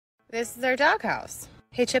This is our doghouse.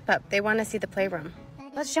 Hey, Chip Up, they want to see the playroom.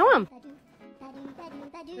 Let's show them.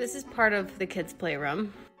 This is part of the kids'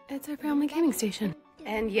 playroom. It's our family gaming station.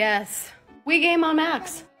 And yes, we game on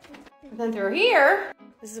Max. And then through here,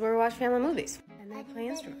 this is where we watch family movies. And they play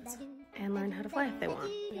instruments and learn how to fly if they want.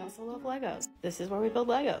 We also love Legos. This is where we build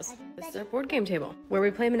Legos. This is our board game table, where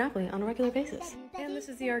we play Monopoly on a regular basis. And this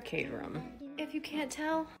is the arcade room. If you can't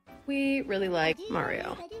tell, we really like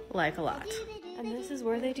Mario, like a lot. And this is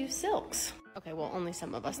where they do silks. Okay, well, only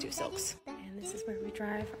some of us do silks. And this is where we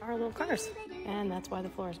drive our little cars. And that's why the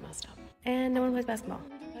floor is messed up. And no one plays basketball.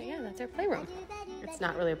 But yeah, that's our playroom. It's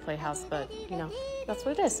not really a playhouse, but you know, that's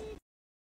what it is.